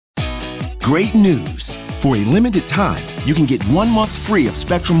Great news! For a limited time, you can get 1 month free of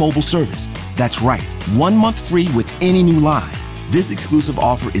Spectrum Mobile service. That's right, 1 month free with any new line. This exclusive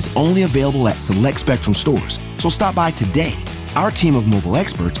offer is only available at select Spectrum stores, so stop by today. Our team of mobile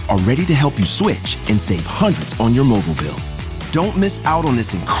experts are ready to help you switch and save hundreds on your mobile bill. Don't miss out on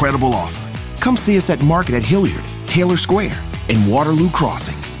this incredible offer. Come see us at Market at Hilliard, Taylor Square, and Waterloo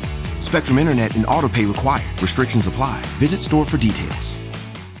Crossing. Spectrum Internet and autopay required. Restrictions apply. Visit store for details.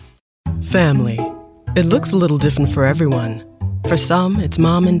 Family. It looks a little different for everyone. For some, it's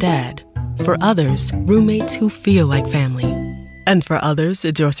mom and dad. For others, roommates who feel like family. And for others,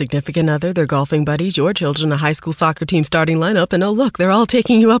 it's your significant other, their golfing buddies, your children, a high school soccer team starting lineup, and oh look, they're all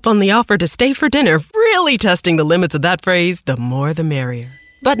taking you up on the offer to stay for dinner, really testing the limits of that phrase, the more the merrier.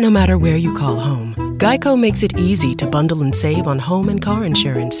 But no matter where you call home, Geico makes it easy to bundle and save on home and car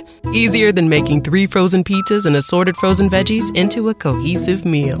insurance. Easier than making 3 frozen pizzas and assorted frozen veggies into a cohesive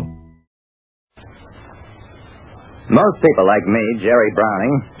meal. Most people like me, Jerry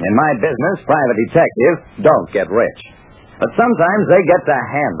Browning, in my business, private detective, don't get rich. But sometimes they get to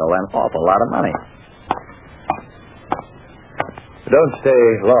handle an awful lot of money. Don't stay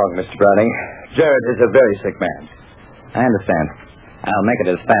long, Mr. Browning. Jared is a very sick man. I understand. I'll make it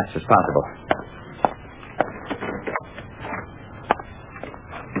as fast as possible.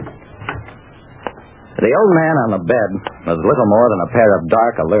 The old man on the bed was little more than a pair of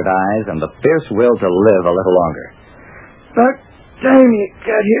dark, alert eyes and the fierce will to live a little longer. About time you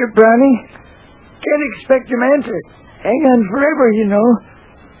got here, Brownie. Can't expect your man to hang on forever, you know.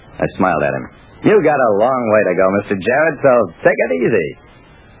 I smiled at him. You got a long way to go, Mr. Jarrett, so take it easy.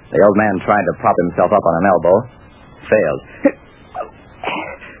 The old man tried to prop himself up on an elbow. Failed.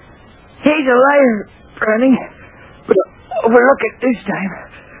 He's a liar, Browning. But overlook it this time.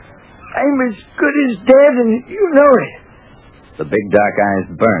 I'm as good as dead, and you know it. The big dark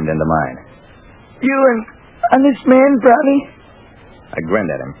eyes burned into mine. You an honest man, Brownie? I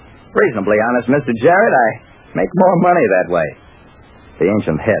grinned at him. Reasonably honest, Mr. Jarrett. I make more money that way. The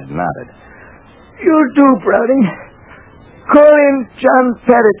ancient head nodded. You do, Browning. Call in John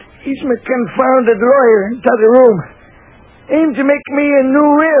Pettit. He's my confounded lawyer in the other room. Aim to make me a new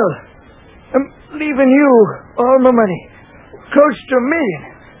will. I'm leaving you all my money. Close to $1 million.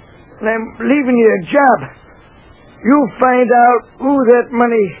 And I'm leaving you a job. You find out who that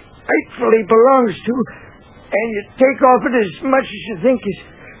money rightfully belongs to, and you take off it as much as you think is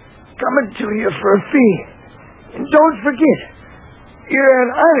coming to you for a fee. And don't forget, you're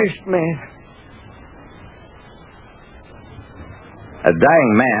an honest man. A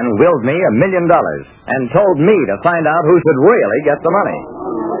dying man willed me $1 million and told me to find out who should really get the money.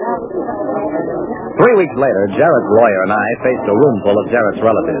 3 weeks later, Jarrett's lawyer and I faced a room full of Jarrett's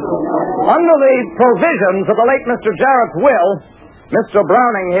relatives. Under the provisions of the late Mr. Jarrett's will, Mr.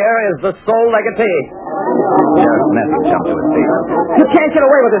 Browning here is the sole legatee. Jarrett's nephew jumped to his feet. You can't get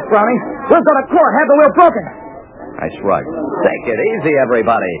away with this, Browning. We'll go to court, have the will broken. I shrugged. Take it easy,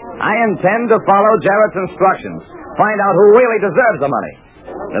 everybody. I intend to follow Jarrett's instructions. Find out who really deserves the money.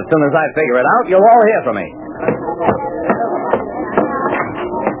 As soon as I figure it out, you'll all hear from me.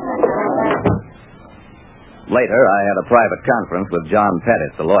 Later, I had a private conference with John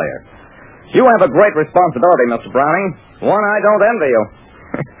Pettit, the lawyer. You have a great responsibility, Mr. Browning. One I don't envy you.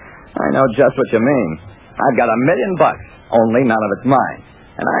 I know just what you mean. I've got $1 million, only none of it's mine.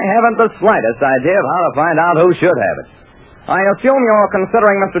 And I haven't the slightest idea of how to find out who should have it. I assume you're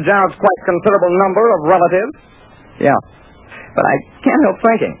considering Mr. Jarrett's quite considerable number of relatives? Yeah. But I can't help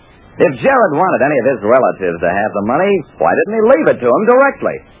thinking. If Jarrett wanted any of his relatives to have the money, why didn't he leave it to them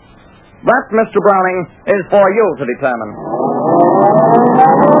directly? That, Mr. Browning, is for you to determine.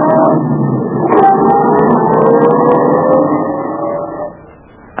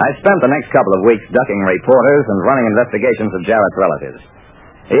 I spent the next couple of weeks ducking reporters and running investigations of Jarrett's relatives.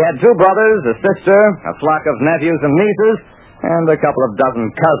 He had 2 brothers, a sister, a flock of nephews and nieces, and a couple of dozen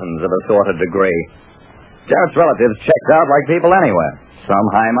cousins of assorted degree. Jarrett's relatives checked out like people anywhere. Some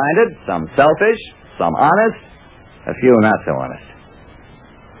high-minded, some selfish, some honest, a few not so honest.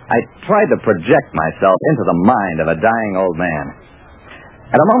 I tried to project myself into the mind of a dying old man.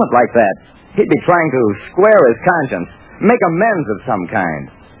 At a moment like that, he'd be trying to square his conscience, make amends of some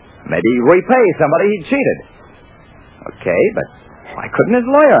kind. Maybe repay somebody he'd cheated. Okay, but why couldn't his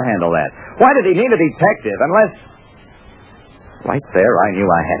lawyer handle that? Why did he need a detective unless... Right there, I knew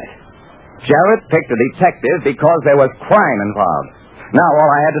I had it. Jarrett picked a detective because there was crime involved. Now all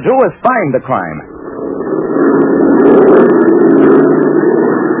I had to do was find the crime.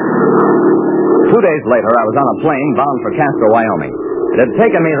 2 days later, I was on a plane bound for Castro, Wyoming. It had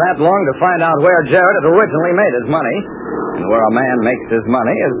taken me that long to find out where Jarrett had originally made his money. And where a man makes his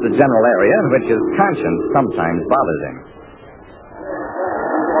money is the general area in which his conscience sometimes bothers him.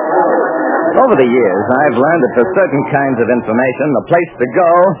 Over the years, I've learned that for certain kinds of information, the place to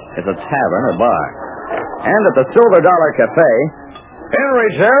go is a tavern or bar. And at the Silver Dollar Cafe, Henry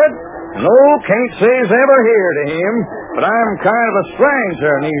Jarrett, no, can't say he's ever here to him, but I'm kind of a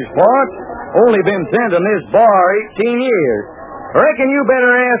stranger in these parts. Only been tending this bar 18 years. Reckon you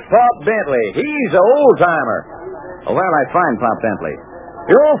better ask Pop Bentley. He's an old-timer. Well, where'll I find Pop Bentley?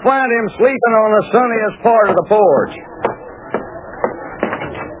 You'll find him sleeping on the sunniest part of the porch.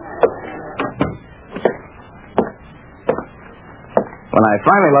 When I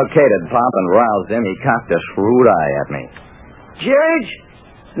finally located Pop and roused him, he cocked a shrewd eye at me. George?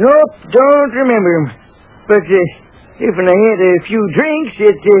 Nope, don't remember him. But if I had a few drinks,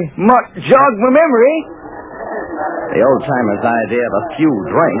 it might jog my memory. The old-timer's idea of a few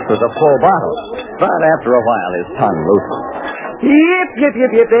drinks was a full bottle. But after a while, his tongue loosened. Yep.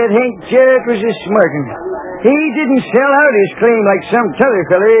 That Hank Jarrett was a smart one. He didn't sell out his claim like some t'other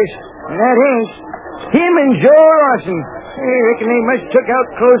fellers. And that Hank, him and Joe Lawson, I reckon they must took out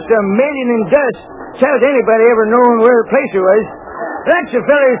close to $1 million in dust without anybody ever knowing where the place was. That's a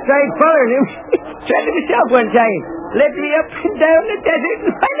feller tried following him. Tried to himself one time. Led me up and down the desert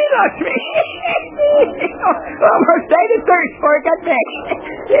and finally lost me. Almost died of thirst before I got back.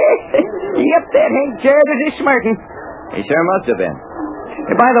 Yep, that Hank Jarrett was a smart one. He sure must have been.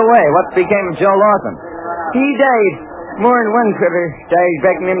 Hey, by the way, what became of Joe Lawson? He died. More than one feller died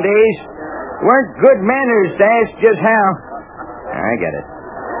back in them days. Weren't good manners to ask just how. I get it.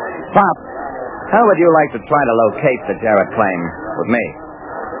 Pop, how would you like to try to locate the Jarrett claim with me?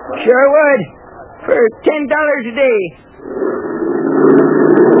 Sure would. For $10 a day.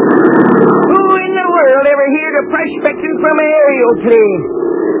 Who in the world ever heard of prospecting from an aerial plane?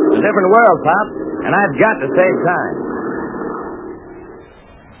 It's a different world, Pop, and I've got to save time.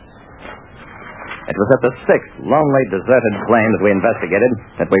 It was at the sixth lonely, deserted claim that we investigated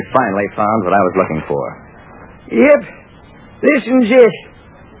that we finally found what I was looking for. Yep. This is it.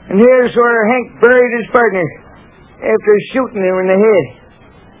 And here's where Hank buried his partner after shooting him in the head.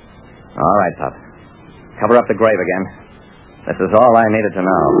 All right, Pop. Cover up the grave again. This is all I needed to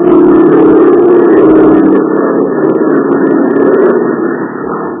know.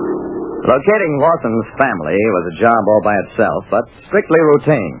 Locating Lawson's family was a job all by itself, but strictly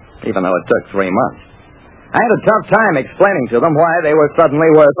routine, even though it took 3 months. I had a tough time explaining to them why they were suddenly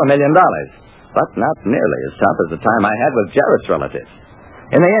worth $1 million, but not nearly as tough as the time I had with Jarrett's relatives.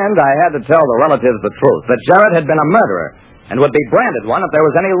 In the end, I had to tell the relatives the truth, that Jarrett had been a murderer and would be branded one if there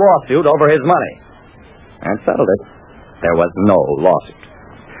was any lawsuit over his money. And settled it. There was no lawsuit.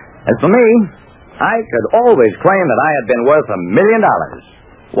 As for me, I could always claim that I had been worth $1 million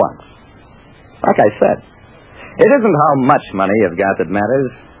once. Like I said, it isn't how much money you've got that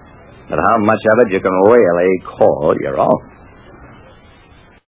matters, but how much of it you can really call your own.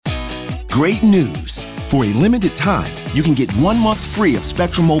 Great news! For a limited time, you can get 1 month free of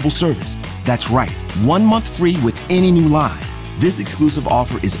Spectrum Mobile service. That's right, 1 month free with any new line. This exclusive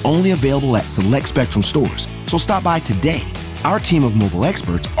offer is only available at select Spectrum stores, so stop by today. Our team of mobile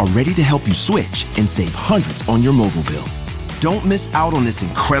experts are ready to help you switch and save hundreds on your mobile bill. Don't miss out on this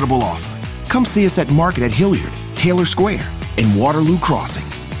incredible offer. Come see us at Market at Hilliard, Taylor Square, and Waterloo Crossing.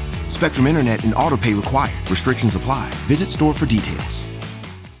 Spectrum Internet and autopay required. Restrictions apply. Visit store for details.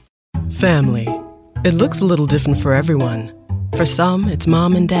 Family. It looks a little different for everyone. For some, it's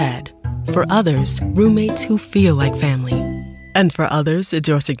mom and dad. For others, roommates who feel like family. And for others, it's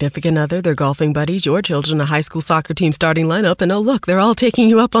your significant other, their golfing buddies, your children, a high school soccer team starting lineup, and oh look, they're all taking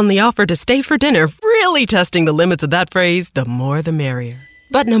you up on the offer to stay for dinner, really testing the limits of that phrase, the more the merrier.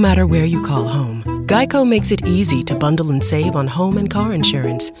 But no matter where you call home, Geico makes it easy to bundle and save on home and car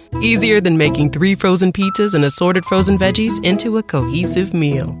insurance. Easier than making 3 frozen pizzas and assorted frozen veggies into a cohesive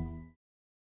meal.